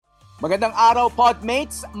Magandang araw,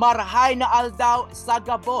 Podmates! Marhay na aldaw sa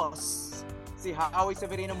gabos! Si Howie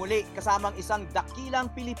Severino muli kasamang isang dakilang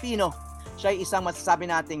Pilipino. Siya ay isang masasabi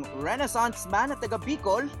nating Renaissance man at taga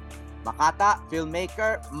Bikol, makata,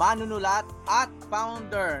 filmmaker, manunulat at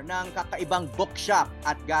founder ng kakaibang bookshop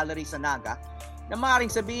at gallery sa Naga na maaaring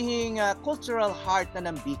sabihing cultural heart na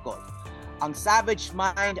ng Bicol. Ang Savage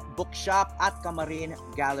Mind Bookshop at Kamarin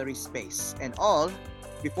Gallery Space. And all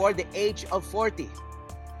before the age of 40.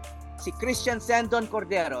 Si Kristian Sendon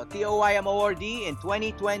Cordero, TOYM awardee in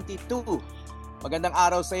 2022. Magandang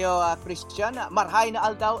araw sa iyo, Kristian. Marhay na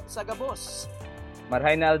aldaw sa gabos.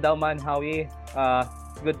 Marhay na aldaw man, Howie.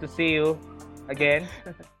 Good to see you again.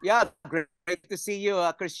 Yeah, great to see you,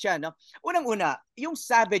 Kristian. No? Unang-una, yung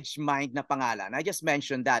Savage Mind na pangalan. I just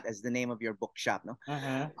mentioned that as the name of your bookshop. No?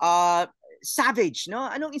 Savage, no?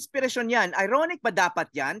 Anong inspirasyon yan? Ironic ba dapat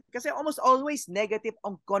yan? Kasi almost always negative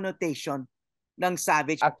ang connotation ng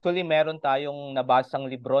savage. Actually, meron tayong nabasang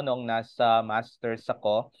libro noong nasa master's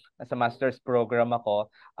program ako.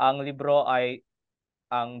 Ang libro ay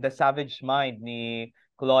ang The Savage Mind ni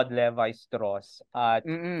Claude Levi-Strauss. At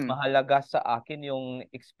mahalaga sa akin yung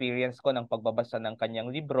experience ko ng pagbabasa ng kanyang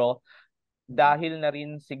libro dahil na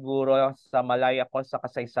rin siguro sa malaya ko sa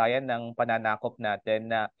kasaysayan ng pananakop natin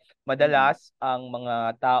na madalas ang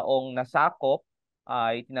mga taong nasakop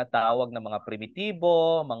ay tinatawag na mga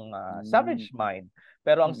primitibo, mga savage mind.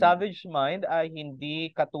 Pero ang savage mind ay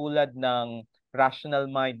hindi katulad ng rational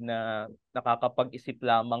mind na nakakapag-isip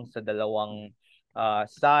lamang sa dalawang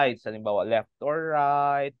sides, halimbawa left or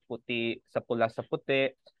right, puti sa pula sa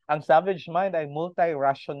puti. Ang savage mind ay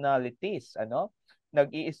multi-rationalities,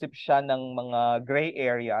 nag-iisip siya ng mga gray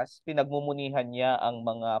areas, pinagmumunihan niya ang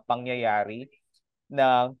mga pangyayari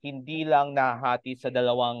na hindi lang nahati sa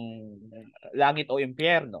dalawang langit o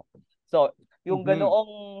impyerno. So, yung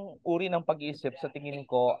ganoong uri ng pag-iisip sa tingin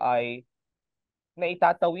ko ay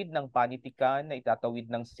naitatawid ng panitikan, naitatawid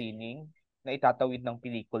ng sining, naitatawid ng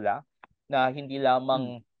pelikula na hindi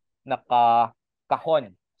lamang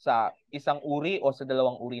nakakahon sa isang uri o sa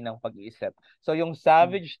dalawang uri ng pag-iisip. So, yung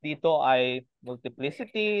savage dito ay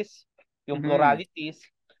multiplicities, yung pluralities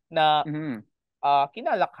na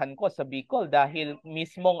kinalakhan ko sa Bicol dahil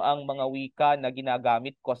mismong ang mga wika na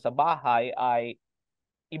ginagamit ko sa bahay ay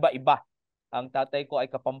iba-iba. Ang tatay ko ay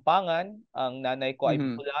Kapampangan, ang nanay ko ay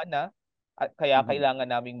Bicolana, at kaya kailangan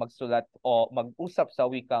naming magsulat o mag-usap sa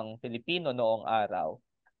wikang Filipino noong araw.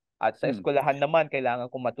 At sa eskwelahan naman, kailangan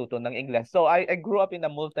kong matuto ng English. So I grew up in a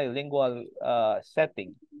multilingual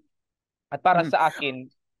setting. At para sa akin,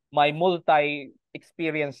 may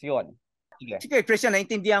multi-experience yon. Sige, Kristian,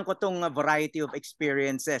 naintindihan ko tong variety of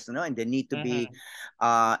experiences, no, and the need to be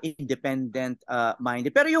independent minded.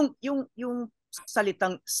 Pero yung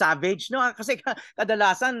salitang savage, no, kasi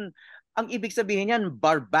kadalasan ang ibig sabihin niyan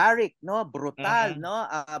barbaric, no, brutal, no,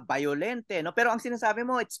 violente, no. Pero ang sinasabi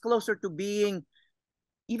mo, it's closer to being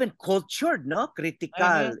even cultured, no,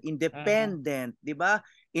 critical, independent, 'di ba?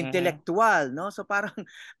 Intellectual, no. So parang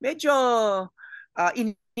medyo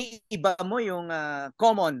iniiba mo yung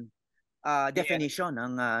common definition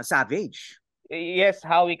ng savage. Yes,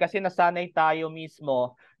 Howie, kasi nasanay tayo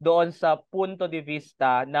mismo doon sa punto de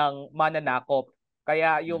vista ng mananakop.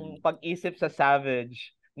 Kaya yung pag-isip sa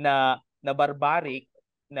savage na barbaric,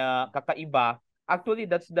 na kakaiba, actually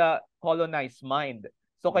that's the colonized mind.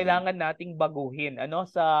 So kailangan nating baguhin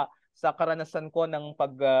sa karanasan ko ng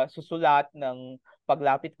pagsusulat ng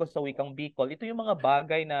paglapit ko sa wikang Bicol. Ito yung mga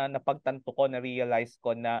bagay na napagtanto ko, na realize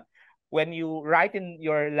ko na when you write in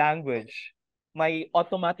your language, may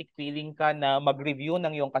automatic feeling ka na mag-review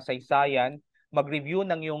ng yung kasaysayan, mag-review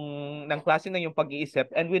ng klase ng yung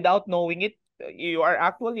pag-iisip, and without knowing it, you are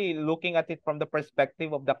actually looking at it from the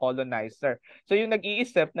perspective of the colonizer. So yung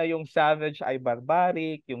nag-iisip na yung savage ay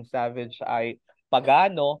barbaric, yung savage ay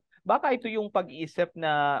pagano, baka ito yung pag-iisip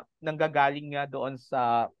na nanggagaling nga doon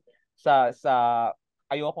sa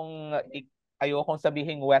ayokong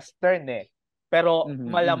sabihin western pero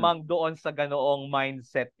malamang doon sa ganoong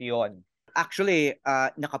mindset yon. Actually,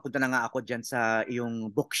 nakapunta na nga ako dyan sa iyong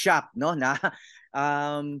bookshop, no, na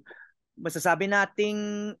masasabi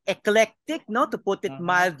nating eclectic, no, to put it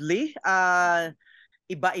mildly.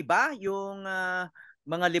 Iba-iba yung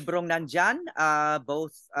mga librong nandyan,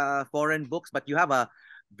 both foreign books, but you have a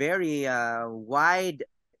very wide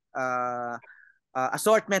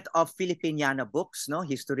assortment of Filipiniana books, no,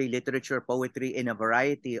 history, literature, poetry in a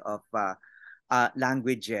variety of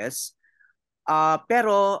languages.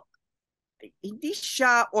 Pero hindi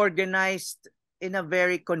siya organized in a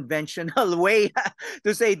very conventional way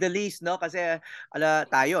to say the least, no, kasi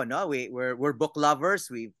tayo, no, we're book lovers.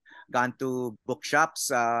 We've gone to bookshops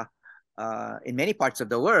in many parts of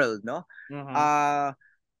the world, no?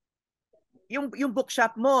 Yung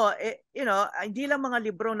bookshop mo, hindi lang mga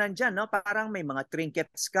libro nandyan, no? Parang may mga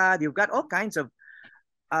trinkets ka. You've got all kinds of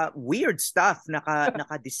weird stuff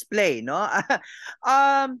naka-display, no?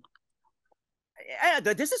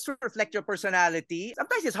 This is to reflect your personality.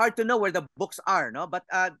 Sometimes it's hard to know where the books are, no? But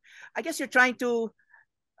I guess you're trying to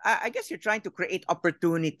create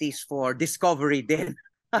opportunities for discovery then.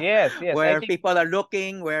 Yes. Where people are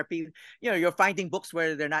looking, where people, you're finding books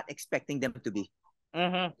where they're not expecting them to be.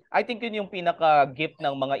 I think yun yung pinaka-gift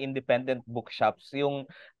ng mga independent bookshops, yung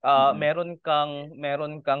meron kang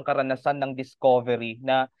karanasan ng discovery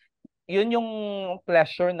na yun yung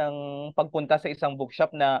pleasure ng pagpunta sa isang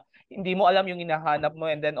bookshop na hindi mo alam yung hinahanap mo,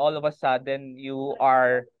 and then all of a sudden you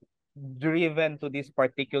are driven to this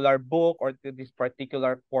particular book or to this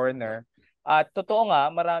particular corner. At totoo nga,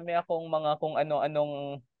 marami akong mga kung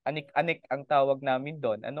ano-anong anik-anik ang tawag namin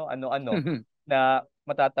doon, ano-ano na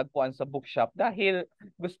matatagpuan sa bookshop dahil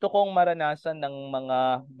gusto kong maranasan ng mga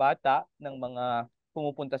bata, ng mga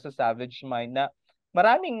pumupunta sa Savage Mind na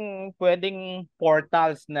maraming pwedeng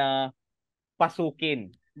portals na pasukin.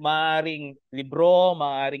 Maaring libro,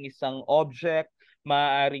 maaring isang object,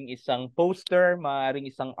 maaring isang poster, maaring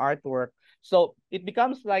isang artwork. So, it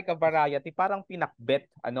becomes like a variety, parang pinakbet,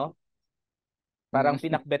 Parang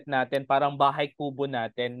pinakbet natin, parang bahay kubo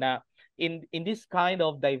natin na in this kind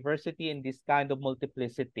of diversity, in this kind of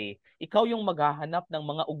multiplicity, ikaw yung maghahanap ng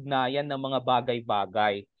mga ugnayan ng mga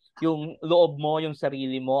bagay-bagay. Yung loob mo, yung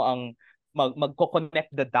sarili mo ang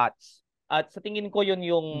magko-connect the dots. At sa tingin ko yun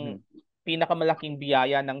yung pinakamalaking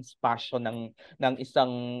biyaya ng spasyo ng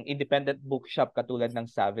isang independent bookshop katulad ng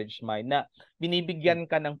Savage Mind na binibigyan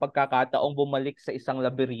ka ng pagkakataong bumalik sa isang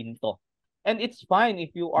labirinto. And it's fine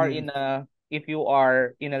if you are in a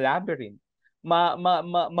labyrinth.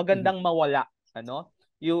 Magandang mawala,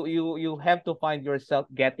 You have to find yourself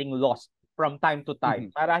getting lost from time to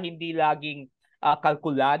time para hindi laging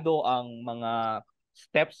kalkulado ang mga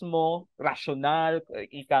steps mo, rational,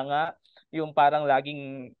 ika nga, yung parang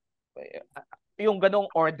laging yung ganong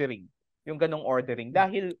ordering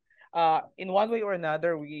dahil in one way or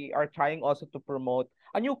another we are trying also to promote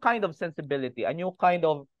a new kind of sensibility, a new kind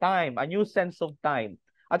of time, a new sense of time.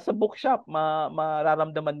 At sa bookshop,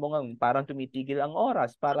 mararamdaman mo nga parang tumitigil ang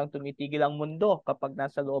oras, parang tumitigil ang mundo kapag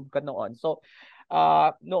nasa loob ka noon. So,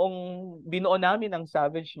 noong binuo namin ang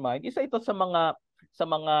Savage Mind, isa ito sa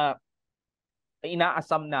mga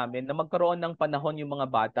inaasam namin na magkaroon ng panahon yung mga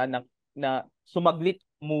bata na sumaglit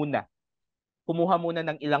muna. Kumuha muna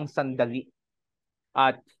ng ilang sandali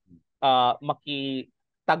at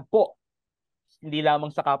makitagpo hindi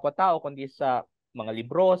lamang sa kapwa-tao kundi sa mga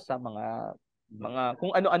libro, sa mga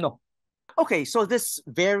kung ano-ano. Okay, so this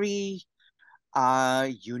very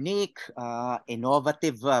unique,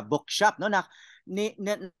 innovative bookshop, no,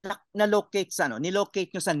 na-locate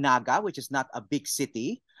nilocate nyo sa Naga, which is not a big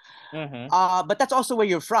city. But that's also where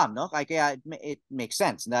you're from, no? Kaya it makes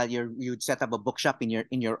sense that you'd set up a bookshop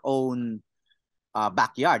in your own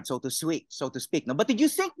backyard, so to speak, no? But did you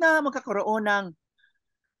think na magkakaroon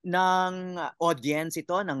ng audience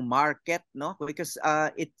ito, ng market, no? Because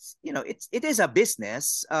it is a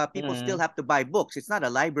business. People still have to buy books. It's not a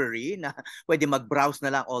library na pwede mag-browse na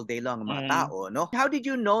lang all day long ang mga tao, no? How did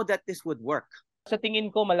you know that this would work? Sa tingin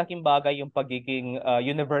ko malaking bagay yung pagiging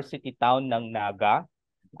university town ng Naga.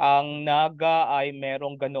 Ang Naga ay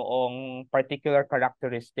merong ganoong particular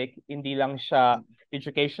characteristic. Hindi lang siya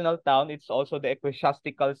educational town, it's also the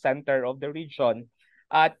ecclesiastical center of the region.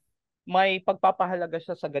 At may pagpapahalaga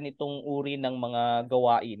siya sa ganitong uri ng mga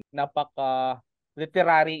gawain.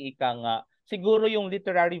 Napaka-literary ika nga. Siguro yung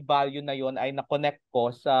literary value na yon ay na-connect ko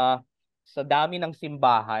sa dami ng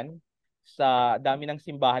simbahan, na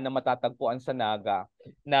matatagpuan sa Naga,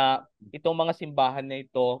 na itong mga simbahan na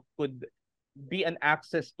ito could be an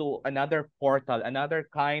access to another portal, another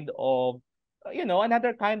kind of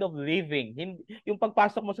living. Yung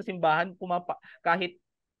pagpasok mo sa simbahan, kahit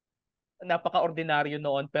napaka-ordinaryo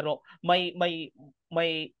noon pero may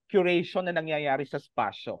curation na nangyayari sa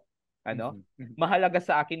spasyo. Mahalaga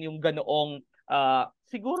sa akin yung ganoong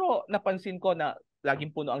siguro napansin ko na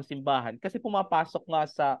laging puno ang simbahan kasi pumapasok nga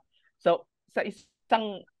sa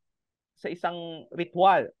isang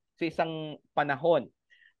ritual, sa isang panahon.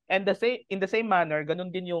 And in the same manner,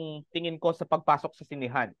 ganun din yung tingin ko sa pagpasok sa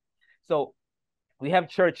sinihan. So, we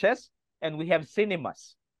have churches and we have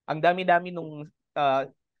cinemas. Ang dami-dami nung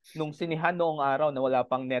sinihan noong araw na wala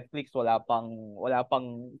pang Netflix, wala pang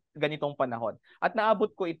ganitong panahon. At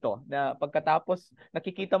naabot ko ito na pagkatapos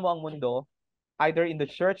nakikita mo ang mundo either in the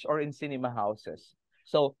church or in cinema houses.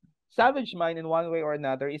 So, Savage Mind in one way or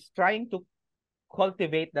another is trying to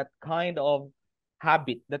cultivate that kind of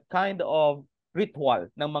habit, that kind of ritual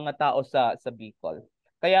ng mga tao sa Bicol.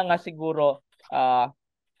 Kaya nga siguro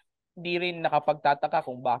di rin nakapagtataka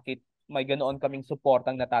kung bakit may ganoon kaming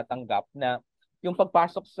suportang natatanggap na yung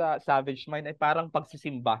pagpasok sa Savage Mind ay parang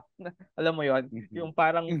pagsisimba. Alam mo yon, yung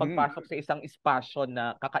parang pagpasok sa isang espasyo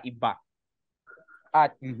na kakaiba.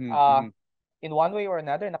 At in one way or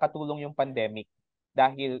another, nakatulong yung pandemic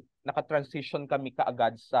dahil nakatransition kami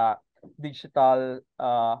kaagad sa digital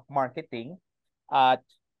marketing at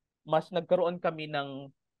mas nagkaroon kami ng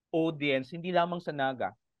audience hindi lamang sa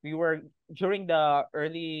Naga. We were during the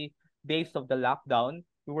early days of the lockdown,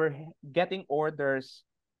 we were getting orders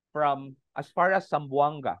from as far as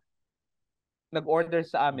Zamboanga. Nag-order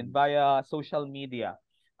sa amin via social media.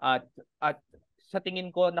 At sa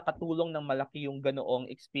tingin ko nakatulong ng malaki yung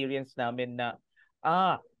ganoong experience namin na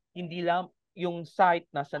hindi lang yung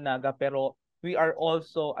site nasa Naga pero we are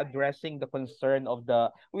also addressing the concern of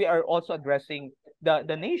we are also addressing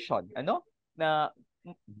the nation, ano? Na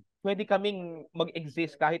pwede kaming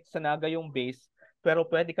mag-exist kahit sa Naga yung base, pero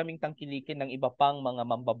pwede kaming tangkilikin ng iba pang mga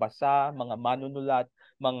mambabasa, mga manunulat,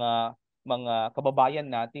 mga kababayan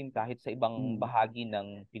natin kahit sa ibang bahagi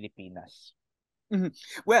ng Pilipinas.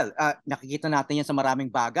 Well, nakikita natin yan sa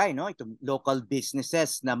maraming bagay, no? Itong local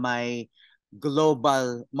businesses na may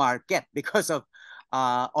global market because of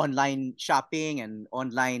online shopping and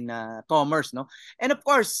online commerce, no? And of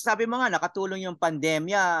course, sabi mo nga, nakatulong yung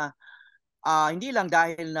pandemya, hindi lang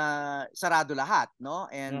dahil na sarado lahat, no?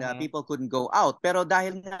 And people couldn't go out, pero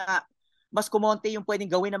dahil nga mas kumonti yung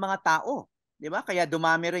pwedeng gawin ng mga tao, 'di ba? Kaya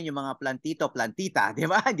dumami rin yung mga plantito, plantita, 'di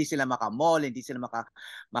ba? Hindi sila maka-mall, hindi sila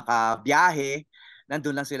makabiyahe,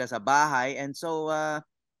 nandun lang sila sa bahay. And so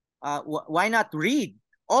why not read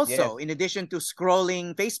also, Yes. in addition to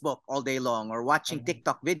scrolling Facebook all day long or watching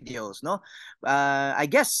TikTok videos, no? I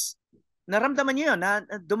guess naramdaman niyo 'yon na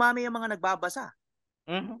dumami yung mga nagbabasa.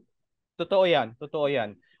 Totoo 'yan, totoo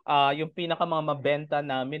 'yan. Yung pinaka mga mabenta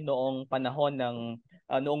namin noong panahon ng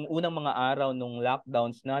noong unang mga araw nung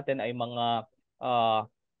lockdowns natin ay mga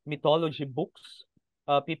mythology books.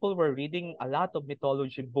 People were reading a lot of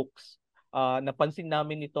mythology books. Napansin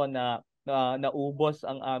namin ito na naubos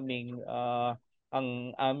ang aming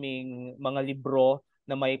mga libro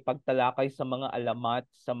na may pagtalakay sa mga alamat,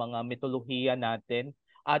 sa mga mitolohiya natin.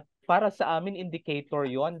 At para sa amin indicator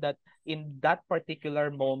 'yon that in that particular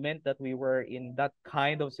moment that we were in that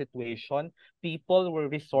kind of situation, people were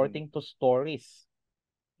resorting to stories.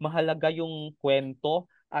 Mahalaga yung kwento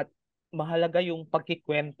at mahalaga yung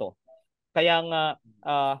pagkikwento. Kaya nga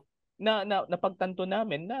napagtanto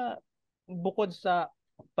namin na bukod sa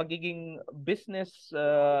pagiging business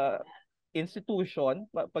institution,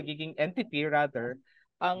 pagiging entity rather,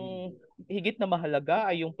 ang higit na mahalaga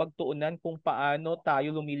ay yung pagtuunan kung paano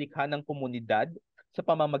tayo lumilikha ng komunidad sa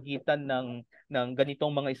pamamagitan ng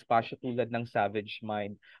ganitong mga espasyo tulad ng Savage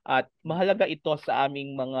Mind. At mahalaga ito sa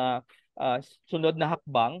aming mga sunod na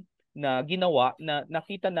hakbang na ginawa na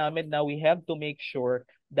nakita namin na we have to make sure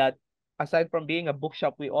that aside from being a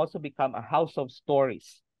bookshop, we also become a house of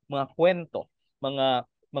stories, mga kwento, mga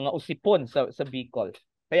usipon sa Bicol.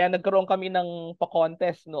 Kaya nagkaroon kami ng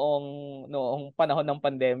pa-contest noong panahon ng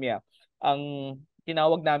pandemya. Ang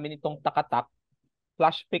tinawag namin itong takatak,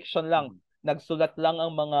 flash fiction lang. Nagsulat lang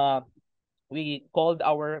ang we called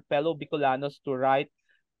our fellow Bicolanos to write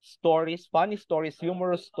stories, funny stories,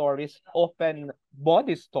 humorous stories, often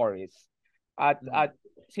body stories. At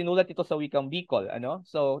sinulat ito sa wikang Bicol, ano?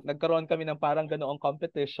 So nagkaroon kami ng parang ganoong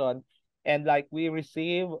competition and like we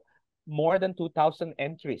receive more than 2,000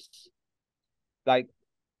 entries. Like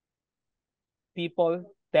people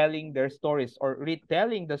telling their stories or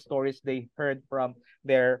retelling the stories they heard from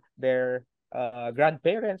their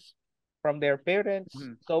grandparents, from their parents.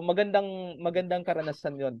 So magandang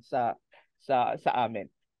karanasan 'yon sa amin.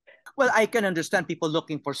 Well, I can understand people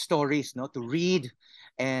looking for stories, no, to read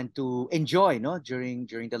and to enjoy, no, during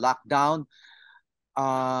the lockdown.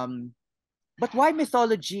 But why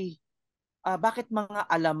mythology? Bakit mga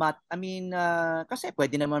alamat? I mean, kasi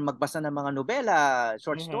pwede naman magbasa ng mga nobela,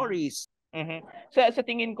 short stories. Sa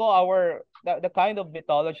tingin ko the kind of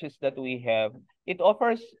mythologies that we have, it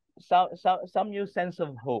offers some new sense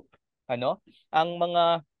of hope. Ano? Ang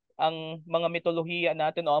mga mitolohiya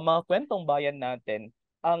natin o ang mga kwentong bayan natin,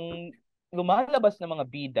 ang lumalabas na mga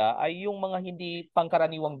bida ay yung mga hindi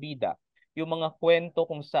pangkaraniwang bida. Yung mga kwento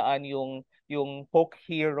kung saan yung folk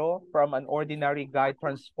hero from an ordinary guy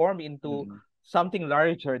transform into something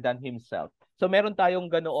larger than himself. So meron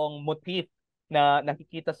tayong ganoong motif na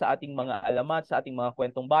nakikita sa ating mga alamat, sa ating mga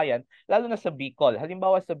kwentong bayan, lalo na sa Bicol.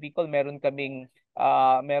 Halimbawa sa Bicol, meron kaming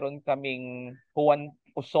Juan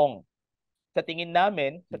Usong. Sa tingin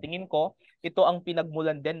namin, sa tingin ko, ito ang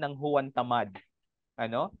pinagmulan din ng Juan Tamad.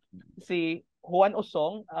 Ano? Si Juan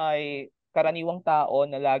Usong ay karaniwang tao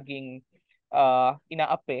na laging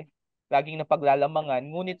inaapi, laging napaglalamangan,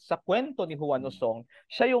 ngunit sa kwento ni Juan Usong,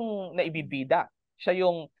 siya yung naibibida, siya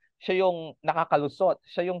yung nakakalusot,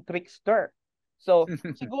 siya yung trickster. So,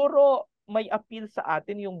 siguro may appeal sa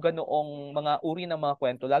atin yung ganoong mga uri ng mga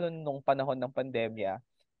kwento, lalo nung panahon ng pandemya,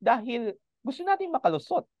 dahil gusto nating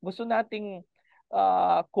makalusot, gusto nating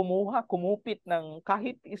kumupit ng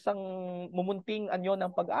kahit isang mumunting anyo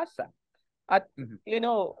ng pag-asa. At,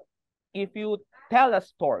 if you tell a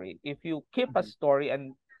story, if you keep a story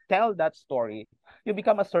and tell that story, you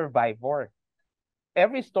become a survivor.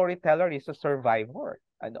 Every storyteller is a survivor.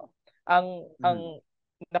 Ano? Ang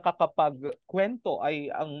nakakapagkwento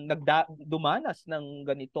ay ang dumanas ng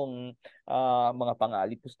ganitong mga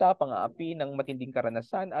pangalipusta, pang-aapi ng matinding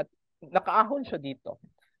karanasan at nakaahon siya dito.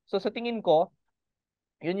 So sa tingin ko,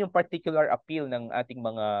 yun yung particular appeal ng ating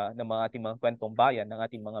mga kwentong bayan, ng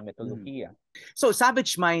ating mga mitolohiya. So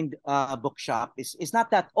Savage Mind Bookshop is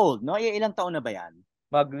not that old, no? Ilang taon na ba yan?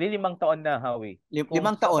 Maglilimang taon na, Howie.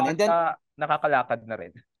 Limang taon. And then nakakalakad na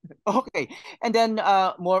rin. Okay. And then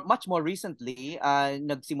much more recently,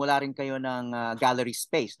 nagsimula rin kayo ng gallery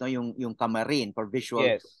space, no? Yung Kamarin for visual,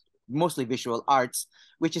 mostly visual arts,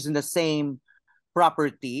 which is in the same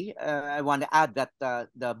property. I want to add that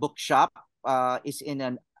the bookshop is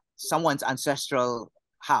in someone's ancestral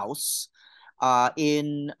house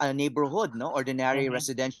in a neighborhood, no? Ordinary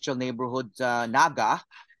residential neighborhood, Naga,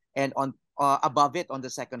 and on above it on the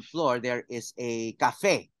second floor there is a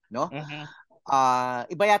cafe, no?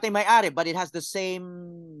 Iba yata yung may-ari, but it has the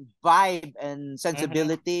same vibe and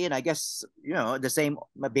sensibility, and I guess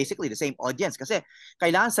basically the same audience, kasi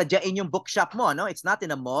kailangan sadyain yung bookshop mo, no? It's not in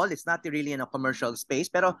a mall, it's not really in a commercial space,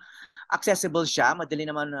 pero accessible siya, madali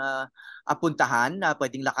naman puntahan,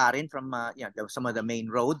 pwedeng lakarin from some of the main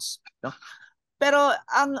roads, no? Pero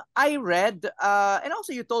I read, and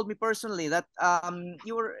also you told me personally that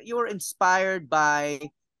you were inspired by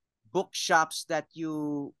bookshops that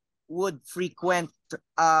you would frequent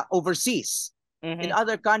overseas, in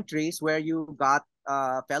other countries where you got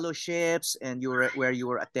fellowships and where you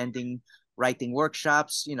were attending writing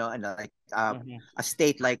workshops, and like a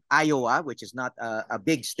state like Iowa, which is not a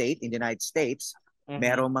big state in the United States,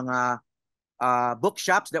 merong mga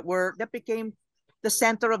bookshops that became the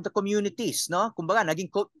center of the communities, no? Kumbaga,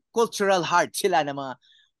 naging cultural heart sila ng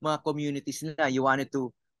mga communities nila. You wanted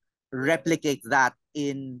to replicate that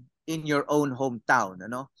in your own hometown,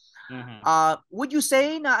 ano? Would you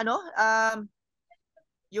say na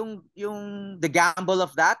yung the gamble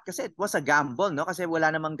of that, kasi it was a gamble, no? Kasi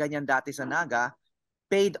wala namang ganyan dati sa Naga,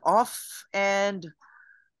 paid off and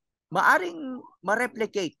maaring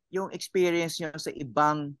ma-replicate yung experience nyo sa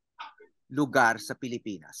ibang lugar sa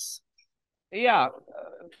Pilipinas? Yeah.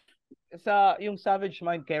 Yung Savage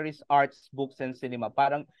Mind carries arts, books, and cinema.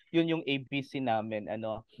 Parang yun yung ABC namin.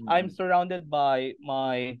 I'm surrounded by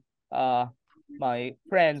my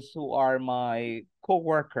friends who are my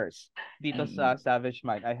co-workers dito sa Savage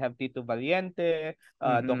Mind. I have Tito Valiente,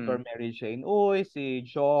 Dr. Mary Jane Uy, si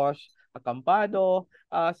Josh Acampado.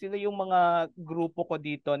 Sila yung mga grupo ko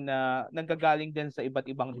dito na nanggagaling din sa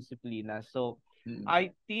iba't ibang disiplina. So I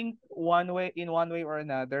think in one way or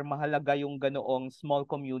another, mahalaga yung ganoong small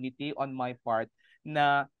community on my part,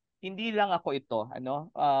 na hindi lang ako ito,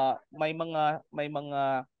 may mga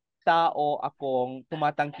tao akong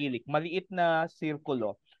tumatangkilik, maliit na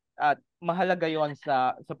sirkulo, at mahalaga yon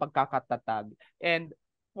sa pagkakatatag. And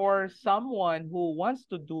for someone who wants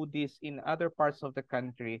to do this in other parts of the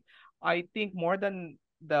country, I think more than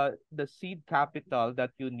the seed capital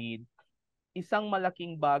that you need, isang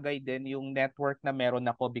malaking bagay din yung network na meron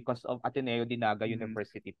ako because of Ateneo de Naga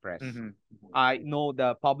University Press. I know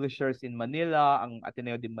the publishers in Manila, ang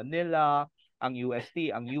Ateneo de Manila, ang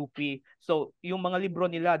UST, ang UP. So, yung mga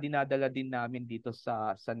libro nila dinadala din namin dito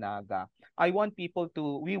sa Naga. We want people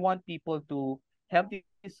to have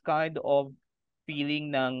this kind of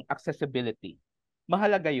feeling ng accessibility.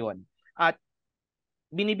 Mahalaga 'yon. At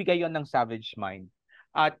binibigay 'yon ng Savage Mind.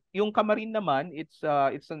 At yung Kamarin naman, it's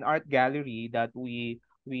an art gallery that we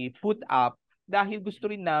put up dahil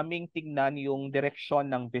gusto rin naming tingnan yung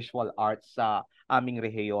direksyon ng visual arts sa aming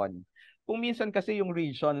rehiyon. Kung minsan kasi yung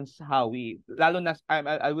regions, Howie, lalo na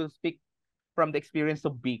I will speak from the experience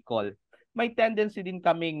of Bikol, may tendency din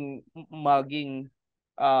kaming maging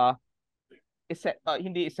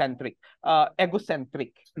hindi eccentric,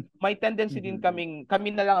 egocentric. May tendency din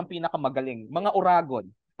kami na lang ang pinakamagaling, mga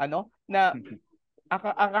uragon, na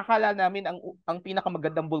ang akala namin ang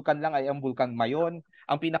pinakamagandang bulkan lang ay ang Bulkan Mayon,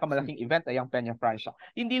 ang pinakamalaking event ay ang Peña Francia.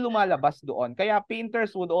 Hindi lumalabas doon. Kaya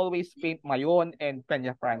painters would always paint Mayon and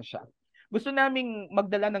Peña Francia. Gusto naming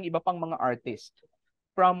magdala ng iba pang mga artist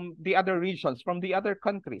from the other regions, from the other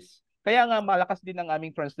countries. Kaya nga malakas din ang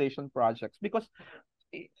aming translation projects because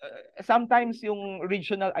sometimes yung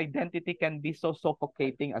regional identity can be so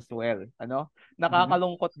suffocating as well.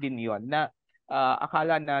 Nakakalungkot din yon na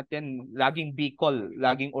akala natin laging Bicol,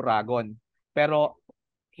 laging Oragon. Pero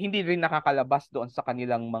hindi rin nakakalabas doon sa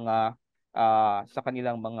kanilang mga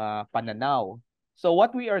pananaw. So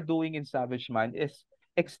what we are doing in Savage Mind is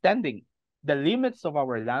extending the limits of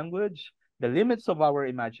our language, the limits of our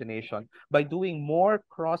imagination by doing more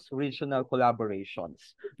cross-regional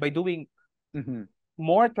collaborations, by doing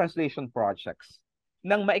more translation projects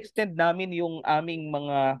nang ma-extend namin yung aming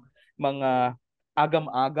mga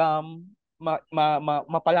agam-agam,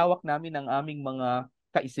 mapalawak namin ang aming mga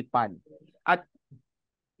kaisipan. At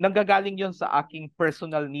nanggagaling yon sa aking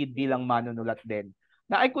personal need bilang manunulat din.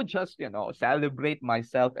 Na I could just, celebrate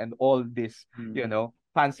myself and all this,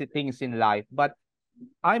 fancy things in life. But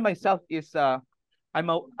I myself I'm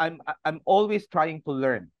always trying to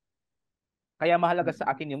learn. Kaya mahalaga sa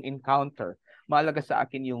akin yung encounter. Mahalaga sa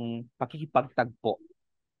akin yung pakikipagtagpo.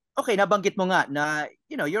 Okay, nabanggit mo nga na,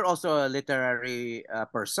 you're also a literary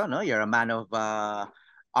person, no? You're a man of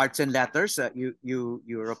arts and letters.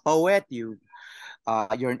 You're a poet. You're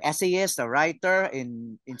an essayist, a writer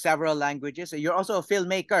in several languages. You're also a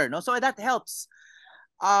filmmaker, no? So that helps.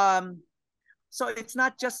 So it's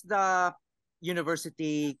not just the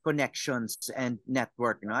university connections and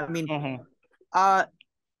network, no? I mean,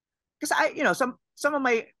 because some of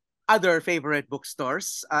my other favorite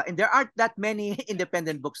bookstores, and there aren't that many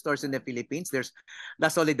independent bookstores in the Philippines. There's La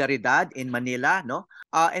Solidaridad in Manila, no?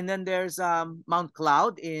 And then there's Mount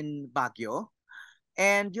Cloud in Baguio.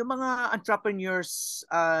 And yung mga entrepreneurs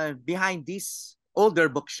behind these older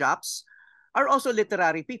bookshops are also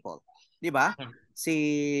literary people, di ba?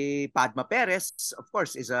 Si Padma Perez, of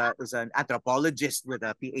course, is an anthropologist with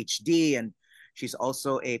a PhD, and she's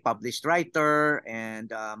also a published writer,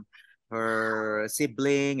 and her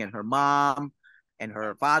sibling and her mom and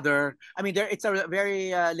her father. I mean, it's a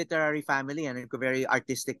very literary family and a very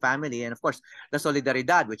artistic family. And of course, the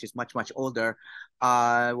Solidaridad, which is much, much older,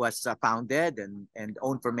 was founded and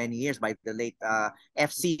owned for many years by the late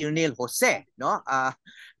F.C. Unil Jose, no?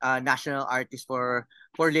 National artist for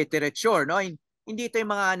literature, no? Hindi ito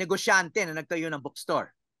yung mga negosyante na nagtayo ng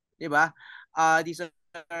bookstore, di ba? These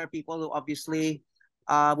are people who obviously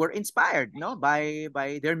were inspired, no, by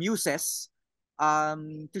their muses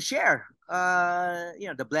to share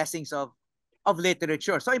the blessings of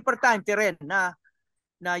literature. So importante rin na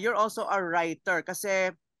you're also a writer kasi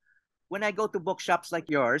when I go to bookshops like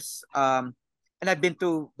yours, and I've been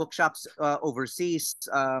to bookshops overseas,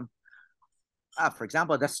 for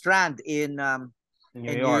example, the Strand in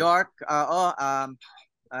New York,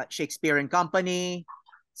 Shakespeare and Company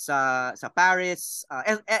sa Paris,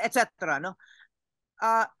 etc., no?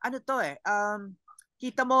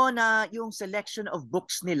 Kita mo na yung selection of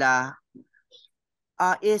books nila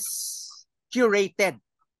is curated.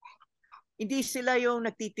 Hindi sila yung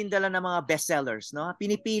nagtitinda lang ng mga bestsellers, no?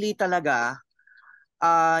 Pinipili talaga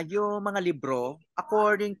yung mga libro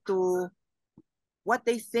according to what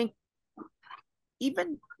they think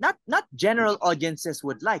even not general audiences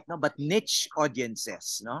would like, no, but niche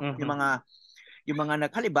audiences, no? Yung mga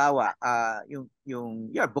naghalimbawa, yung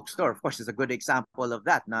your bookstore, of course, is a good example of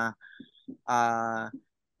that, na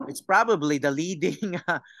it's probably the leading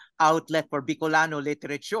outlet for Bicolano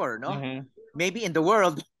literature, no? Maybe in the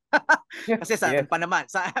world. Kasi saan pa naman?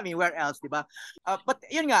 I mean, where else, di ba? But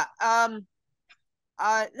yun nga,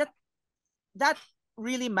 that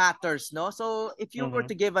really matters, no? So if you were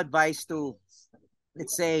to give advice to,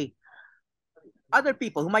 let's say, other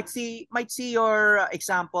people who might see your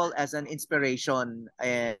example as an inspiration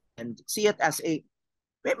and see it as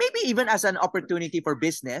maybe even as an opportunity for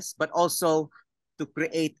business, but also to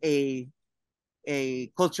create a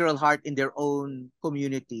cultural heart in their own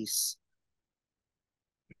communities,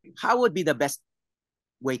 how would be the best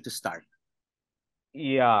way to start?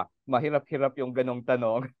 Yeah, mahirap-hirap yung ganong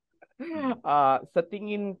tanong. Sa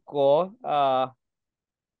tingin ko,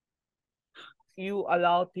 you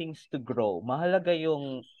allow things to grow. Mahalaga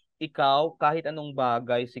yung ikaw, kahit anong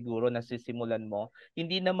bagay siguro na sisimulan mo,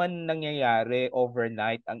 hindi naman nangyayari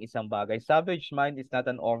overnight ang isang bagay. Savage Mind is not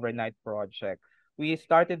an overnight project. We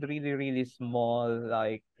started really, really small,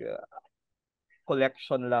 like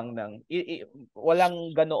collection lang ng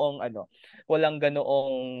walang ganoong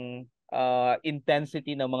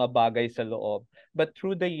intensity ng mga bagay sa loob. But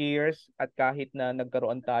through the years, at kahit na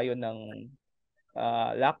nagkaroon tayo ng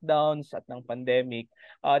lockdowns at ng pandemic,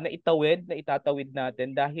 itatawid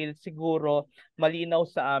natin dahil siguro malinaw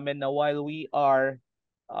sa amin na while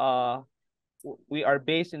uh, we are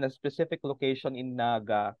based in a specific location in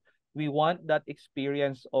Naga, we want that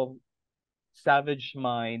experience of Savage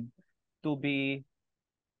Mind to be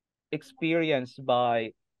experienced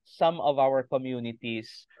by some of our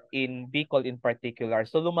communities in Bicol in particular.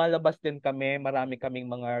 So lumalabas din kami, marami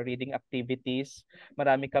kaming mga reading activities,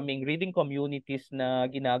 marami kaming reading communities na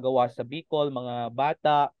ginagawa sa Bicol, mga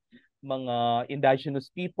bata, mga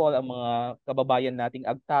indigenous people, ang mga kababayan nating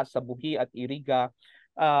Agta, Sabuhi at Iriga.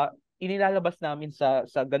 Inilalabas namin sa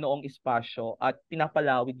ganoong espasyo at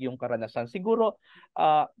pinapalawig yung karanasan. Siguro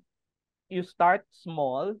you start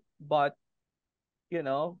small but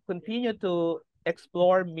continue to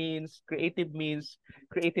explore creative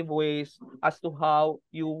ways as to how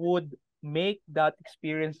you would make that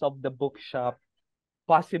experience of the bookshop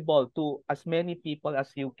possible to as many people as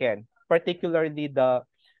you can, particularly the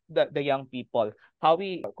young people.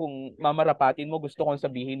 Howie, kung mamarapatin mo, gusto kong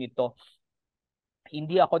sabihin ito,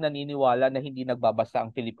 hindi ako naniniwala na hindi nagbabasa ang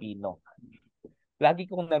Filipino. Lagi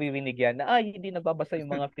kong naririnig yan na hindi nagbabasa yung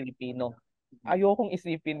mga Filipino. Ayokong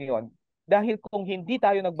isipin yon. Dahil kung hindi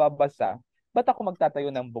tayo nagbabasa, ba't ako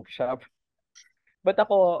magtatayo ng bookshop? Ba't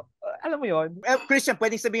ako, alam mo yon? Kristian,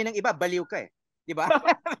 pwedeng sabihin ng iba, baliw ka eh. Di ba?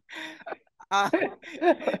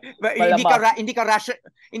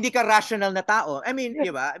 Hindi ka rational na tao. I mean,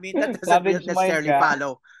 di ba? I mean, that doesn't necessarily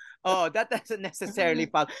follow. Oh, that doesn't necessarily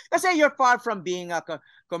follow. Kasi you're far from being a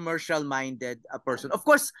commercial-minded person. Of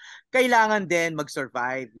course, kailangan din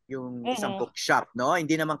mag-survive yung isang bookshop, no?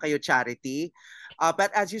 Hindi naman kayo charity.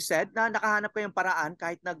 But as you said, nakahanap kayong paraan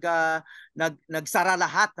kahit nagsara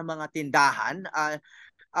lahat ng mga tindahan,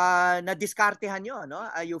 na diskartehan nyo, no?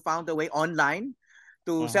 You found a way online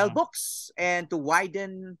to sell books and to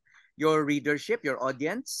widen your readership, your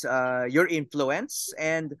audience, your influence,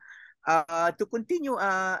 and to continue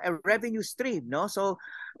a revenue stream, no? So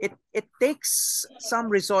it takes some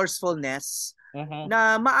resourcefulness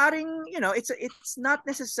na maaring, it's not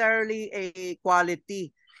necessarily a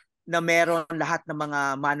quality na meron lahat ng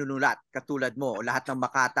mga manunulat katulad mo, lahat ng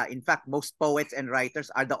makata. In fact, most poets and writers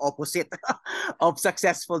are the opposite of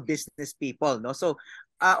successful business people, no? So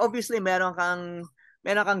obviously meron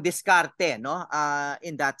kang diskarte, no?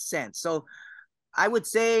 In that sense. So I would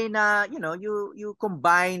say na you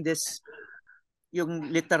combine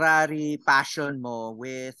yung literary passion mo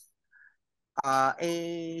with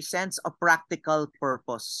a sense of practical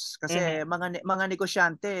purpose. Kasi mga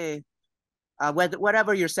negosyante,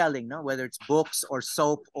 whatever you're selling, no, whether it's books or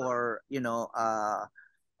soap or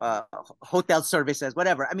hotel services,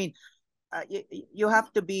 whatever. I mean, you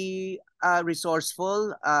have to be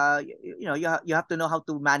resourceful. You have to know how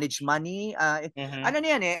to manage money. Ano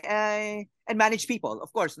yan and manage people,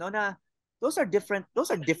 of course, no, na those are different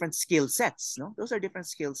skill sets, no? Those are different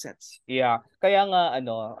skill sets. Yeah. Kaya nga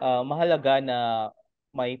mahalaga na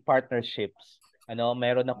may partnerships.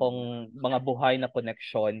 Meron akong mga buhay na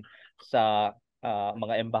connection sa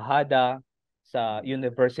mga embahada, sa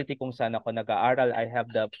university kung saan ako nag-aaral. I have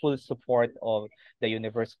the full support of the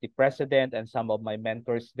university president and some of my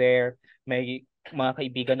mentors there. May mga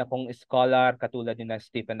kaibigan akong scholar katulad ni na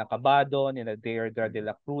Stephen Acabado, ni na Deirdre de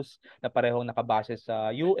la Cruz na parehong nakabase sa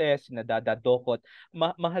US, na Dada Dokot.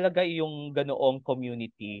 Mahalaga yung ganoong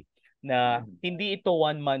community na hindi ito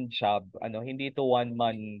one-man job, hindi ito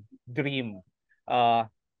one-man dream.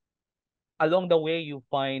 Along the way, you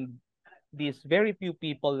find these very few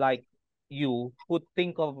people like you who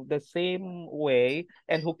think of the same way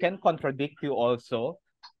and who can contradict you also.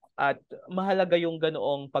 At mahalaga yung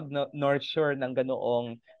ganoong pag-nurture ng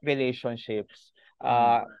ganoong relationships.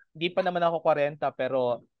 Di pa naman ako 40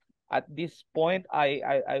 pero at this point I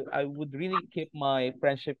would really keep my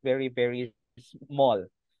friendship very very small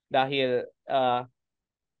dahil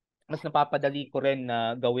mas napapadali ko rin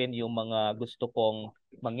na gawin yung mga gusto kong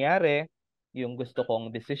mangyari, yung gusto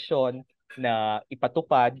kong desisyon na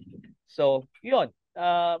ipatupad. So, yun.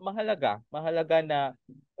 Mahalaga na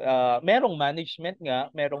merong management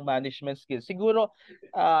skills. Siguro,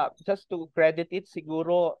 just to credit it,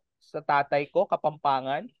 siguro sa tatay ko,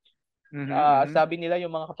 Kapampangan, sabi nila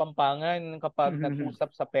yung mga Kapampangan, kapag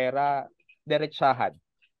nag-usap sa pera, diretsahan.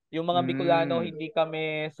 Yung mga Bicolano, hindi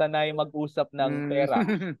kami sanay mag-usap ng pera.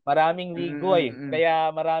 Maraming ligoy,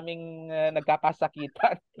 kaya maraming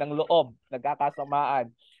nagkakasakitan ng loob,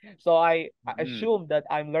 nagkakasamaan. So I assume that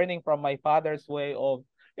I'm learning from my father's way of,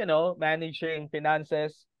 managing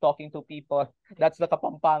finances, talking to people. That's the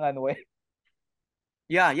Kapampangan way.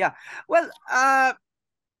 Yeah. Well,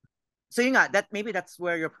 so yun nga, maybe that's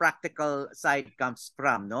where your practical side comes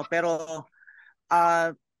from, no? Pero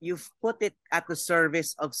you've put it at the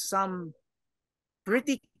service of some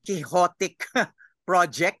pretty chaotic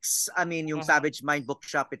projects. I mean, yung Savage Mind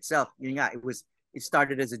Bookshop itself, yun nga, it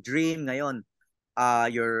started as a dream. Ngayon,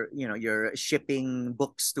 you're shipping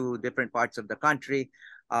books to different parts of the country.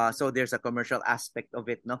 So there's a commercial aspect of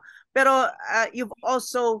it, no? Pero you've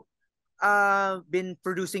also been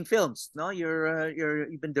producing films, no?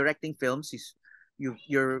 You've been directing films.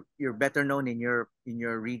 You're better known in your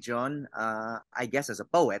region, I guess, as a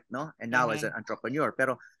poet, no? And now as an entrepreneur.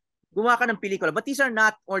 Pero gumawa ka ng pelikula, but these are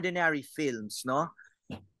not ordinary films, no?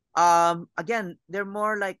 Again, they're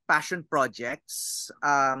more like passion projects.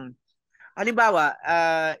 Halimbawa,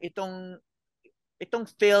 itong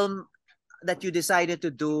film that you decided to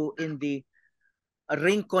do in the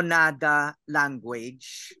Rinconada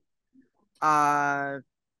language,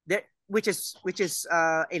 which is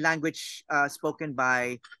a language spoken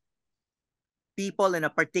by people in a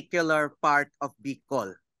particular part of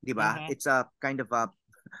Bikol, di ba? It's a kind of a,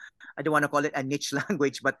 I don't want to call it a niche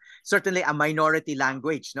language, but certainly a minority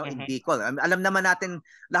language, no, in Bicol. Alam naman natin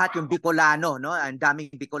lahat yung Bicolano, no? Ang daming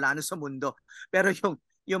Bicolano sa mundo. Pero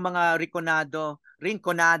yung mga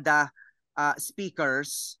Rinconada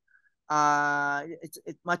speakers,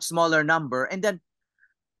 it's much smaller number. And then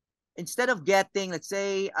instead of getting, let's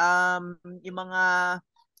say, yung mga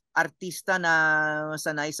artista na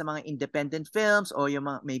sanay sa mga independent films o yung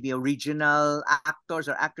mga, maybe original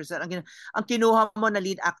actors or actresses, ang kinuha mo na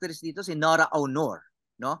lead actress dito si Nora Aunor,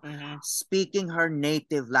 no? Speaking her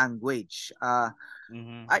native language.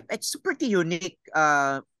 It's a pretty unique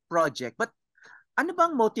project. But ano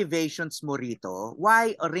bang motivations mo rito?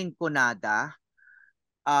 Why Rinconada?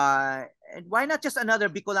 And why not just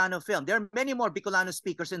another Bicolano film? There are many more Bicolano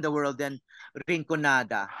speakers in the world than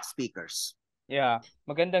Rinconada speakers. Yeah,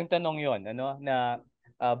 magandang tanong 'yon, ano, na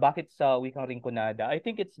bakit sa wikang Rinconada? I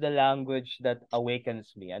think it's the language that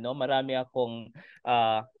awakens me. Ano, marami akong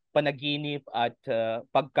panaginip at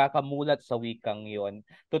pagkakamulat sa wikang 'yon.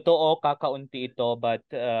 Totoo, kakaunti ito, but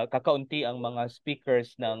kakaunti ang mga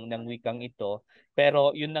speakers ng wikang ito.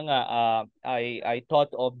 Pero yun na nga, I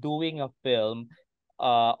thought of doing a film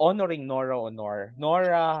honoring Nora Honor.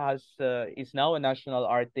 Nora is now a national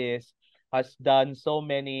artist, has done so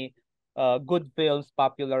many good films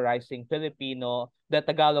popularizing Filipino, the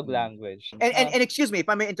Tagalog language. And excuse me if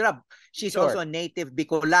I may interrupt. She's Sure. also a native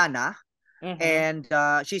Bicolana, and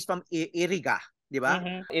she's from Iriga, di ba?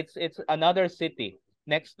 It's another city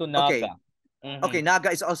next to Naga. Okay,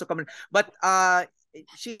 Naga is also coming, but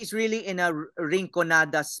she's really in a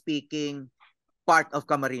Rinconada speaking part of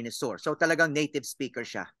Camarines Sur. So talagang native speaker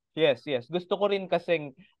siya. Yes. Gusto ko rin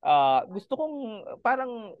kasing gusto kong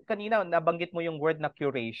parang kanina nabanggit mo yung word na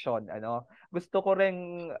curation, ano. Gusto ko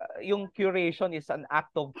rin yung curation is an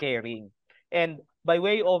act of caring. And by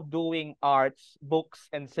way of doing arts, books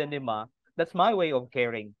and cinema, that's my way of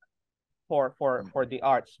caring for the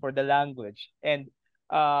arts, for the language. And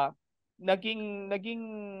naging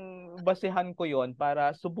basehan ko 'yon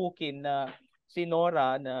para subukin na si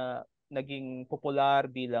Nora na naging popular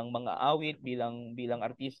bilang mga awit, bilang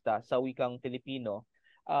artista sa wikang Filipino,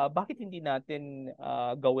 bakit hindi natin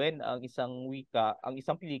gawin ang isang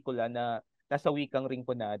pelikula na nasa wikang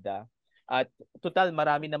Rinconada? At total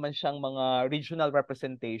marami naman siyang mga regional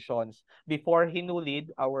representations. Before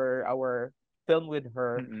hinulid our film with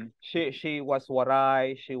her, she was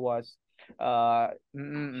Waray, she was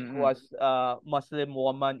Muslim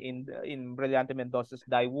woman in Brillante Mendoza's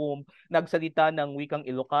Daewum. Nagsalita ng wikang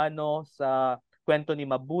Ilocano sa Kwento ni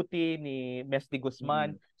Mabuti ni Mesty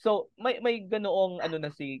Guzman. So may ganoong ano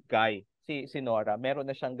na si Guy, si Nora. Meron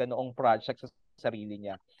na siyang ganoong project sa sarili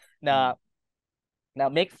niya na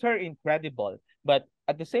makes her incredible. But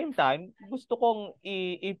at the same time, gusto kong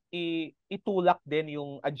itulak din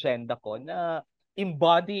yung agenda ko na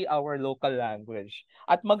embody our local language.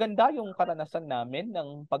 At maganda yung karanasan namin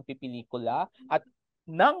ng pagpipelikula at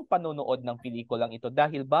ng panonood ng pelikulang ito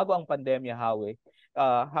dahil bago ang pandemya, Hawi,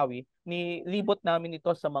 nilibot namin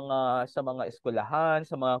ito sa mga eskwelahan,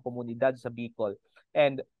 sa mga komunidad sa Bicol.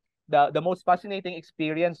 And the most fascinating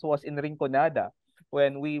experience was in Rinconada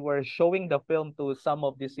when we were showing the film to some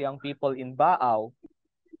of these young people in Baaw.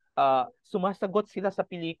 Sumasagot sila sa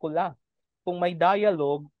pelikula. Kung may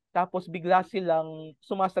dialogue, tapos bigla silang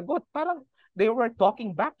sumasagot. Parang they were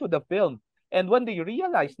talking back to the film. And when they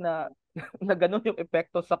realized na ganun yung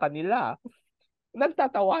epekto sa kanila,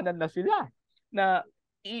 nagtatawanan na sila. Na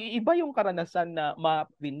iba yung karanasan na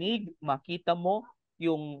marinig, makita mo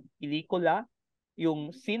yung pelikula,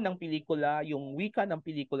 yung scene ng pelikula, yung wika ng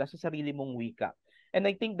pelikula sa sarili mong wika. And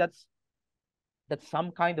I think that's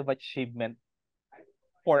some kind of achievement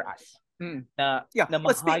for us na Yeah. na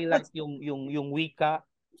ma-highlight yung wika,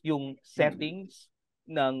 yung settings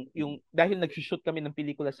ng yung dahil nag-shoot kami ng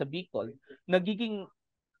pelikula sa Bicol,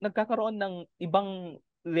 nagkakaroon ng ibang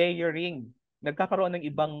layering, nagkakaroon ng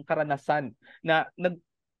ibang karanasan na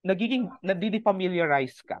nagiging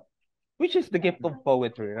nadi-familiarize ka, which is the gift of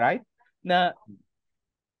poetry, right? Na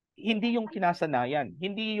hindi yung kinasanayan,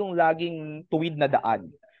 hindi yung laging tuwid na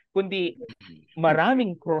daan, kundi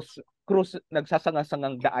maraming cross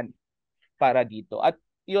nagsasangasangang daan para dito. At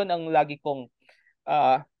 'yun ang lagi kong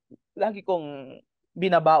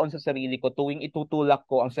binabaon sa sarili ko tuwing itutulak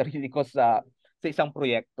ko ang sarili ko sa isang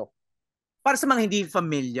proyekto. Para sa mga hindi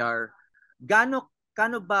familiar,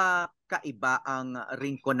 kano ba kaiba ang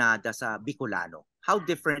rinconada sa Bicolano? How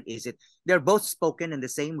different is it? They're both spoken in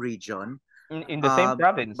the same region. In the same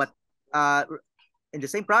province. But in the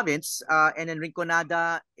same province, and then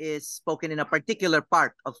rinconada is spoken in a particular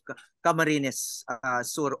part of Camarines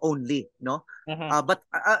Sur only, no? But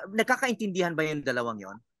nagkakaintindihan ba yung dalawang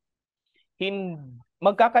yon?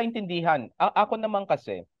 Magkakaintindihan. Ako naman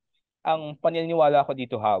kasi, ang paniniwala ko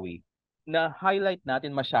dito, Howie, na highlight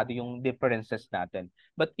natin masyado yung differences natin.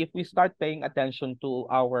 But if we start paying attention to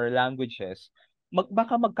our languages,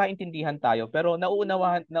 baka magkaintindihan tayo, pero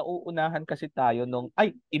nauunahan kasi tayo nung,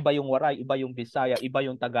 ay, iba yung Waray, iba yung Bisaya, iba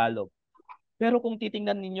yung Tagalog. Pero kung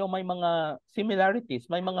titingnan ninyo, may mga similarities,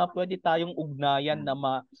 may mga pwede tayong ugnayan na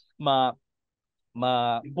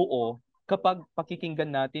mabuo kapag pakikinggan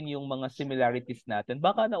natin yung mga similarities natin.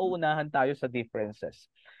 Baka nauunahan tayo sa differences.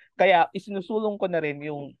 Kaya isinusulong ko na rin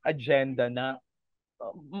yung agenda na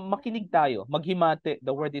makinig tayo, maghimate.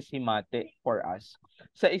 The word is himate for us.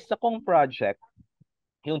 Sa isa kong project,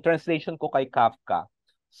 yung translation ko kay Kafka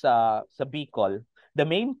sa Bicol, the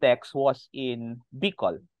main text was in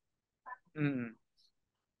Bicol.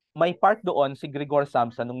 May part doon si Grigor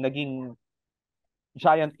Samsa nung naging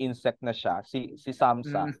giant insect na siya, si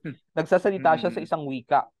Samsa. Nagsasalita siya sa isang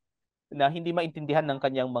wika na hindi maintindihan ng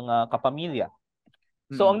kanyang mga kapamilya.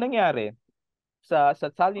 So ang nangyari, sa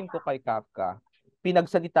salin ko kay Kafka,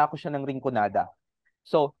 pinagsalita ko siya ng rinconada.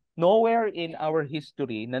 So nowhere in our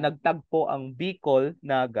history na nagtagpo ang Bicol,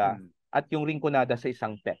 Naga, at yung rinconada sa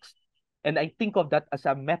isang text. And I think of that as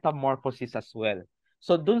a metamorphosis as well.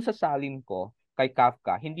 So dun sa salin ko kay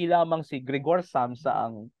Kafka, hindi lamang si Grigor Samsa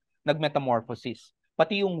ang nagmetamorphosis,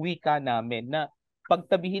 pati yung wika namin na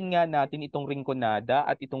pagtabihin nga natin itong rinconada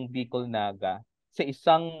at itong Bicol Naga sa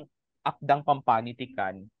isang akdang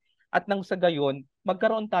pampanitikan. At nang sa gayon,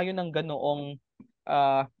 magkaroon tayo ng ganoong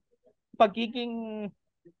pagiging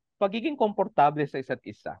komportable sa isa't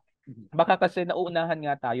isa. Baka kasi nauunahan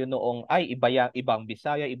nga tayo noong, ay, ibang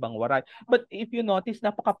Bisaya, ibang Waray. But if you notice,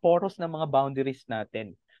 napaka-poros ng mga boundaries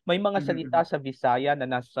natin. May mga salita sa Bisaya na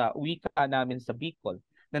nasa wika namin sa Bicol,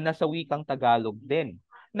 na nasa wikang Tagalog din,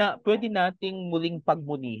 na pwede nating muling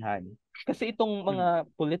pagmunihan. Kasi itong mga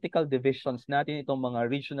political divisions natin, itong mga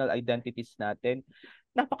regional identities natin,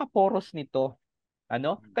 napaka-poros nito.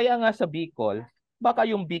 Kaya nga sa Bicol, baka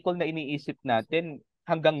yung Bicol na iniisip natin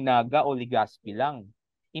hanggang Naga o Legazpi lang.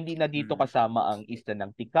 Hindi na dito kasama ang Isla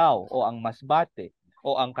ng Ticao o ang Masbate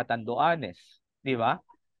o ang Catanduanes, di ba?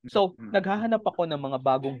 So, naghahanap ako ng mga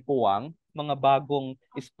bagong puwang, mga bagong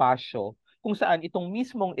espasyo kung saan itong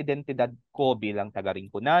mismong identidad ko bilang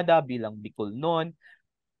taga-Rinconada, bilang Bicolnon,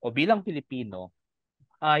 o bilang Pilipino,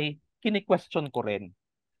 ay kini-question ko rin.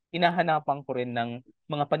 Hinahanapan ko rin ng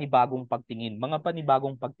mga panibagong pagtingin, mga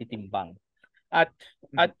panibagong pagtitimbang. At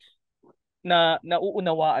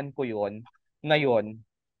nauunawaan ko yon ngayon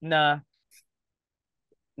na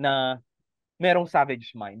merong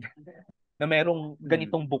savage mind, na merong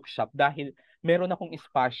ganitong bookshop dahil meron akong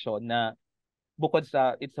espasyo na bukod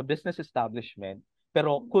sa it's a business establishment,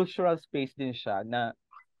 pero cultural space din siya na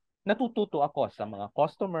natututo ako sa mga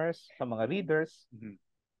customers, sa mga readers,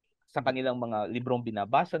 sa kanilang mga librong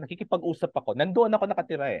binabasa, nakikipag-usap ako. Nandoon ako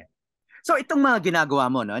nakatira eh. So itong mga ginagawa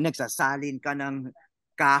mo, no, nagsasalin ka ng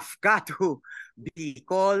Kafka to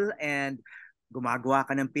Bicol and gumagawa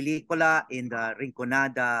ka ng pelikula in the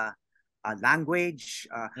Rinconada language.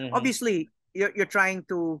 Obviously, you're trying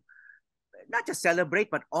to not just celebrate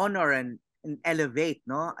but honor and elevate,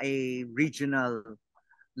 no, a regional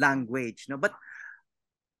language, no. But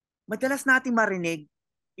madalas nating marinig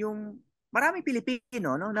yung maraming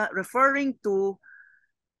Pilipino, no, na referring to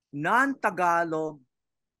non-Tagalog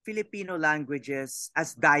Filipino languages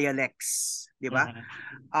as dialects, di ba?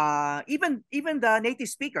 Even the native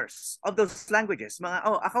speakers of those languages,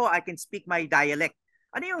 ako, I can speak my dialect.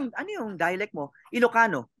 Ano yung dialect mo?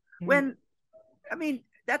 Ilocano. When I mean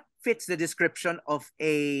that fits the description of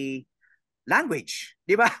a language,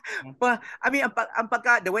 di ba? I mean,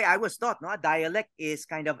 the way I was taught, no, a dialect is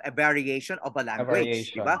kind of a variation of a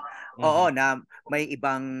language, di ba? Oo, na may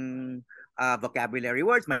ibang vocabulary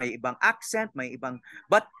words, may ibang accent, may ibang,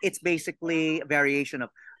 but it's basically a variation of,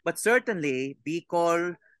 but certainly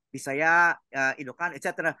Bicol, Bisaya, Ilocano,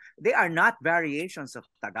 etc. They are not variations of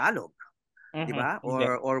Tagalog, di ba?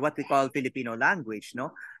 Or what we call Filipino language,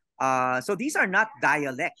 no? So these are not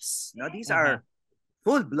dialects, no? These are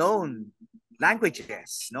full-blown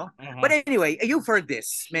languages, no? But anyway, you've heard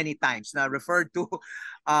this many times na referred to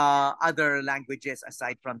other languages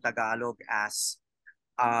aside from Tagalog as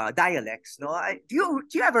dialects, no? Do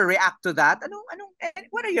you ever react to that?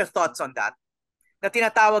 What are your thoughts on that? Na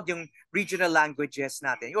tinatawag yung regional languages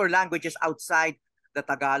natin or languages outside the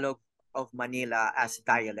Tagalog of Manila as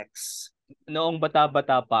dialects. Noong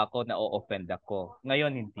bata-bata pa ako, na-offend ako.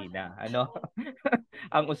 Ngayon, hindi na.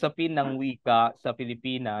 Ang usapin ng wika sa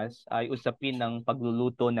Pilipinas ay usapin ng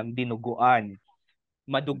pagluluto ng dinuguan.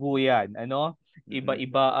 Madugo yan.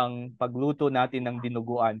 Iba-iba ang pagluto natin ng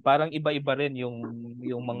dinuguan. Parang iba-iba rin yung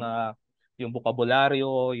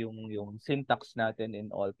bokabularyo, yung syntax natin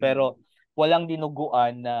and all. Pero walang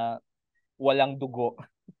dinuguan na walang dugo.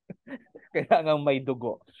 Kailangan may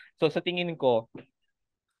dugo. So sa tingin ko,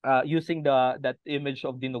 using that image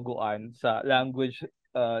of dinuguan sa language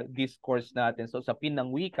discourse natin, so sa pinang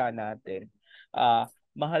wika natin,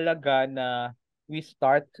 mahalaga na we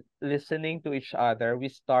start listening to each other, we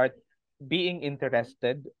start being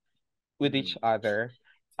interested with each other,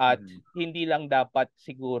 at hindi lang dapat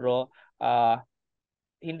siguro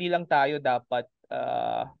hindi lang tayo dapat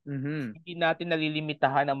hindi natin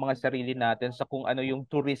nalilimitahan ang mga sarili natin sa kung ano yung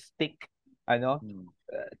touristic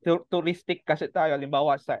touristic kasi tayo,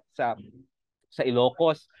 halimbawa sa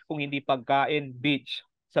Ilocos, kung hindi pagkain, beach.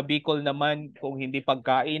 Sa Bicol naman, kung hindi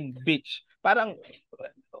pagkain, beach. Parang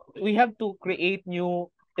we have to create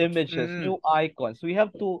new images, new icons.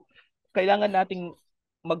 Kailangan nating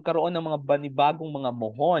magkaroon ng mga panibagong mga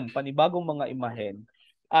mohon, panibagong mga imahen.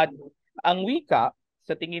 At ang wika,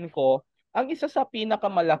 sa tingin ko, ang isa sa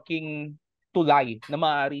pinakamalaking tulay na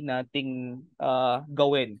maaari nating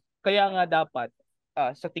gawin. Kaya nga dapat,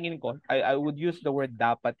 sa tingin ko, I would use the word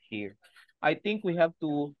dapat here. I think we have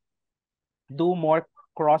to do more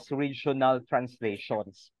cross-regional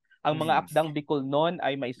translations. Ang mga akdang Bicol noon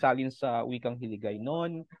ay maisalin sa wikang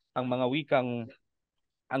Hiligaynon, ang mga wikang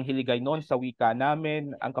ang Hiligaynon sa wika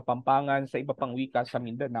namin, ang Kapampangan sa iba pang wika sa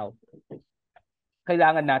Mindanao.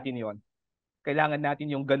 Kailangan natin 'yon. Kailangan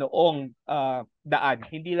natin yung ganoong daan,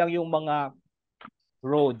 hindi lang yung mga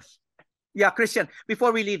roads. Yeah, Kristian,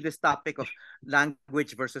 before we leave this topic of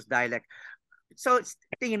language versus dialect, so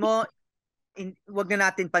tingin mo, wag na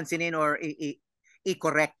natin pansinin or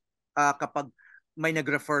i-correct kapag may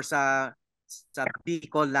nag-refer sa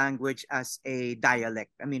Bicol language as a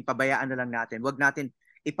dialect. I mean, pabayaan na lang natin. Wag natin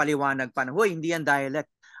ipaliwanag pa na, hoy, hindi yan dialect.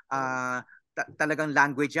 Talagang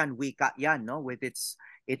language yan, wika yan, no? With it's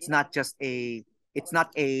not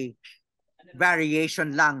a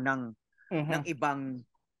variation lang ng ibang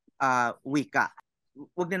wika.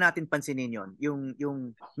 Wag na natin pansinin yon,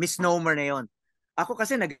 yung misnomer na yon. Ako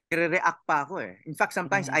kasi nagre-react pa ako eh. In fact,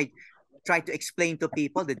 sometimes I try to explain to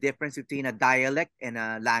people the difference between a dialect and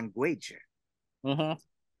a language.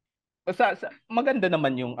 Maganda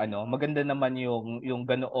naman yung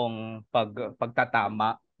ganoong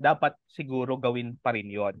pagtatama. Dapat siguro gawin pa rin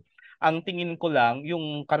 'yon. Ang tingin ko lang,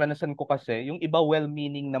 yung karanasan ko kasi, yung iba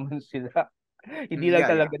well-meaning naman sila. Hindi lang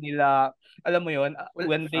talaga nila, alam mo 'yon,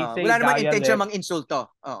 when they say wala naman dialect, intention mang-insulto.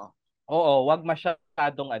 Oo, wag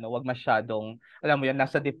masyadong alam mo 'yan,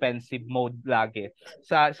 nasa defensive mode lagi.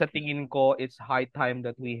 Sa tingin ko, it's high time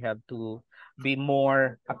that we have to be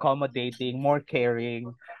more accommodating, more caring,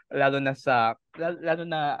 lalo na sa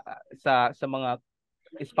mga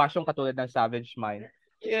espasyong katulad ng Savage Mind.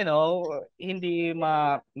 Hindi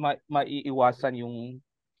maiiwasan yung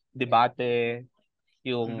debate,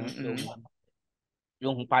 yung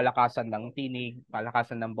palakasan ng tinig,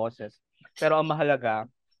 palakasan ng boses. Pero ang mahalaga,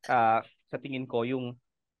 sa tingin ko, yung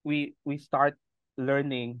we start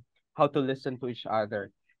learning how to listen to each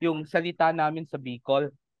other. Yung salita namin sa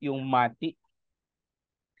Bicol, yung mati,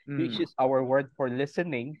 which is our word for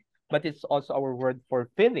listening, but it's also our word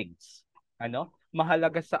for feelings.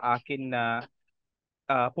 Mahalaga sa akin na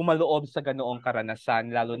pumaloob sa ganoong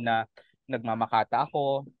karanasan, lalo na nagmamakata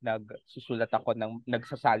ako, nagsusulat ako,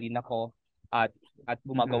 nagsasalin ako, at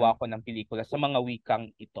gumagawa ako ng pelikula sa mga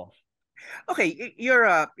wikang ito. Okay,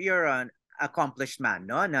 you're an accomplished man,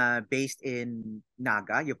 no? Na based in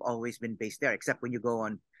Naga. You've always been based there, except when you go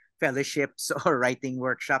on fellowships or writing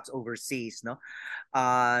workshops overseas, no?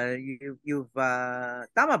 You've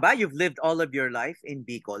tama ba? You've lived all of your life in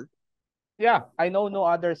Bicol? Yeah, I know no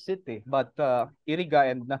other city but Iriga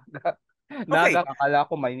and Naga. Okay, Naga, akala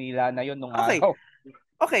ko Maynila na yun nung okay. araw.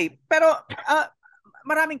 Okay, pero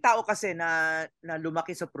maraming tao kasi na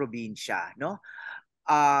lumaki sa probinsya, no?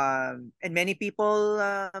 And many people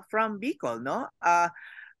from Bicol, no?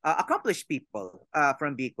 Accomplished people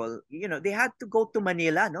from Bicol, they had to go to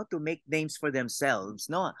Manila, no, to make names for themselves,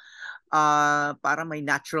 no? Para may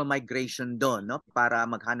natural migration doon, no? Para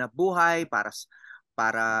maghanap buhay, para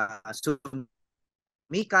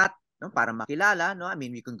sumikat, no? Para makilala, no? I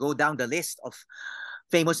mean, we can go down the list of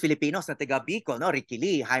famous Filipinos na taga Bicol, no? Ricky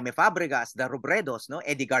Lee, Jaime Fabregas, The Robredos, no?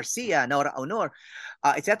 Eddie Garcia, Nora Honor,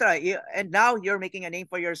 etc. And now you're making a name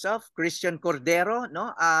for yourself, Kristian Cordero, no?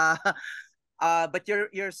 But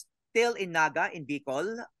you're still in Naga, in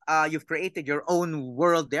Bicol. You've created your own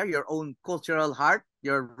world there, your own cultural heart.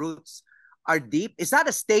 Your roots are deep. Is that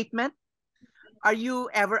a statement? Are you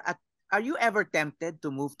ever tempted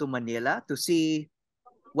to move to Manila to see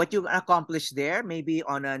what you accomplish there, maybe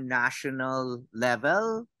on a national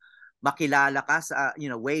level? Makilala ka sa,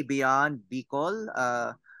 way beyond Bicol.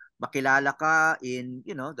 Makilala ka in,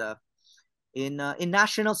 the in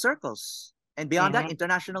national circles, and beyond that, Mhm.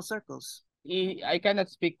 international circles. I cannot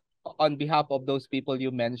speak on behalf of those people you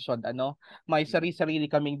mentioned. May sarili-sarili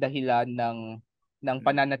kaming dahilan ng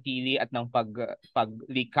pananatili at ng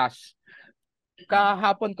paglikas.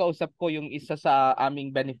 Kahapon kausap ko yung isa sa aming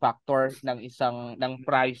benefactor ng isang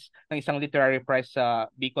literary prize sa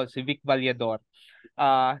Bicol, si Vic Vallador.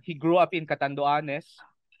 He grew up in Catanduanes,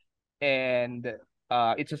 and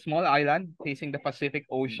it's a small island facing the Pacific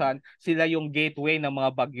Ocean. Sila yung gateway ng mga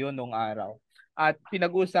bagyo nung araw. At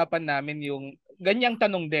pinag-uusapan namin yung ganyang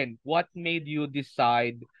tanong din, what made you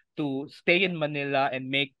decide to stay in Manila and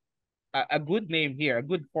make a good name here, a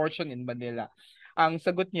good fortune in Manila? Ang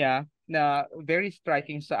sagot niya na very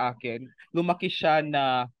striking sa akin, lumaki siya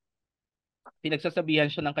na pinagsasabihan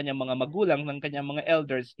siya ng kanyang mga magulang, ng kanyang mga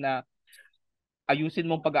elders na ayusin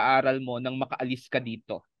mong pag-aaral mo nang makaalis ka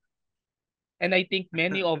dito. And I think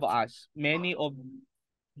many of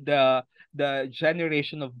the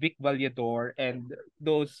generation of Vic Vallador and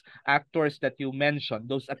those actors that you mentioned,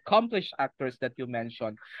 those accomplished actors that you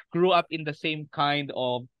mentioned, grew up in the same kind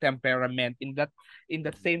of temperament, in that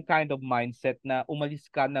same kind of mindset na umalis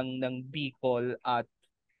ka ng Bicol at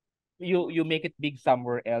you make it big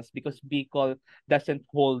somewhere else because Bicol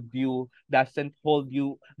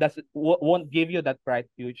won't give you that bright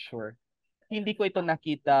future. Hindi ko ito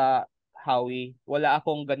nakita, Howie. Wala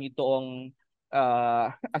akong ganitong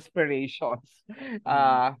aspirations.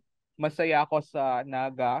 Masaya ako sa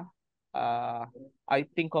Naga. I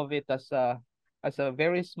think of it as a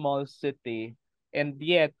very small city, and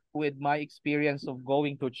yet with my experience of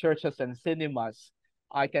going to churches and cinemas,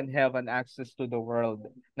 I can have an access to the world.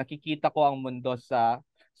 Nakikita ko ang mundo sa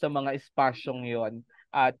mga espasyong 'yon,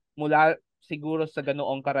 at mula siguro sa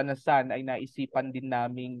ganoong karanasan ay naisipan din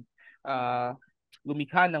naming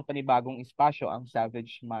lumikha ng panibagong espasyo ang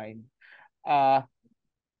Savage Mind.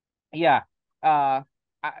 Yeah, uh,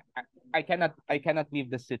 I cannot leave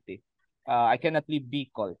the city. I cannot leave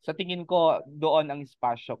Bicol. Sa tingin ko, doon ang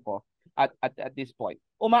espasyo ko at this point.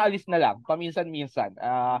 Umaalis na lang, paminsan-minsan.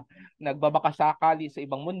 Nagbabakasakali sa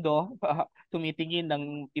ibang mundo, tumitingin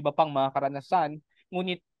ng iba pang mga karanasan,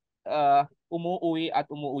 ngunit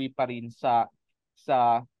umuwi pa rin sa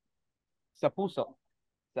puso,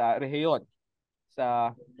 sa rehiyon, sa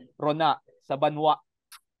Rona, sa Banwa.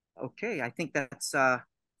 Okay, I think that's a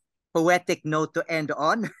poetic note to end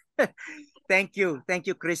on. Thank you,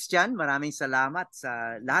 Kristian. Maraming salamat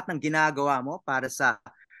sa lahat ng ginagawa mo para sa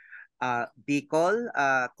Bicol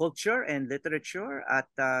culture and literature, at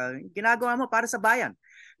ginagawa mo para sa bayan.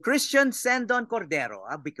 Kristian Sendon Cordero,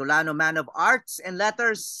 a Bicolano man of arts and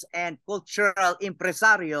letters and cultural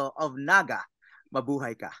impresario of Naga.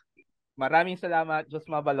 Mabuhay ka. Maraming salamat, Diyos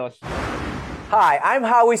mabalos. Hi, I'm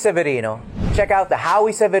Howie Severino. Check out the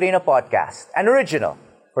Howie Severino Podcast, an original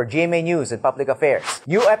for GMA News and Public Affairs.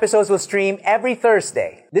 New episodes will stream every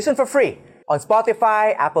Thursday. Listen for free on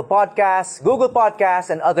Spotify, Apple Podcasts, Google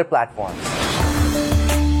Podcasts, and other platforms.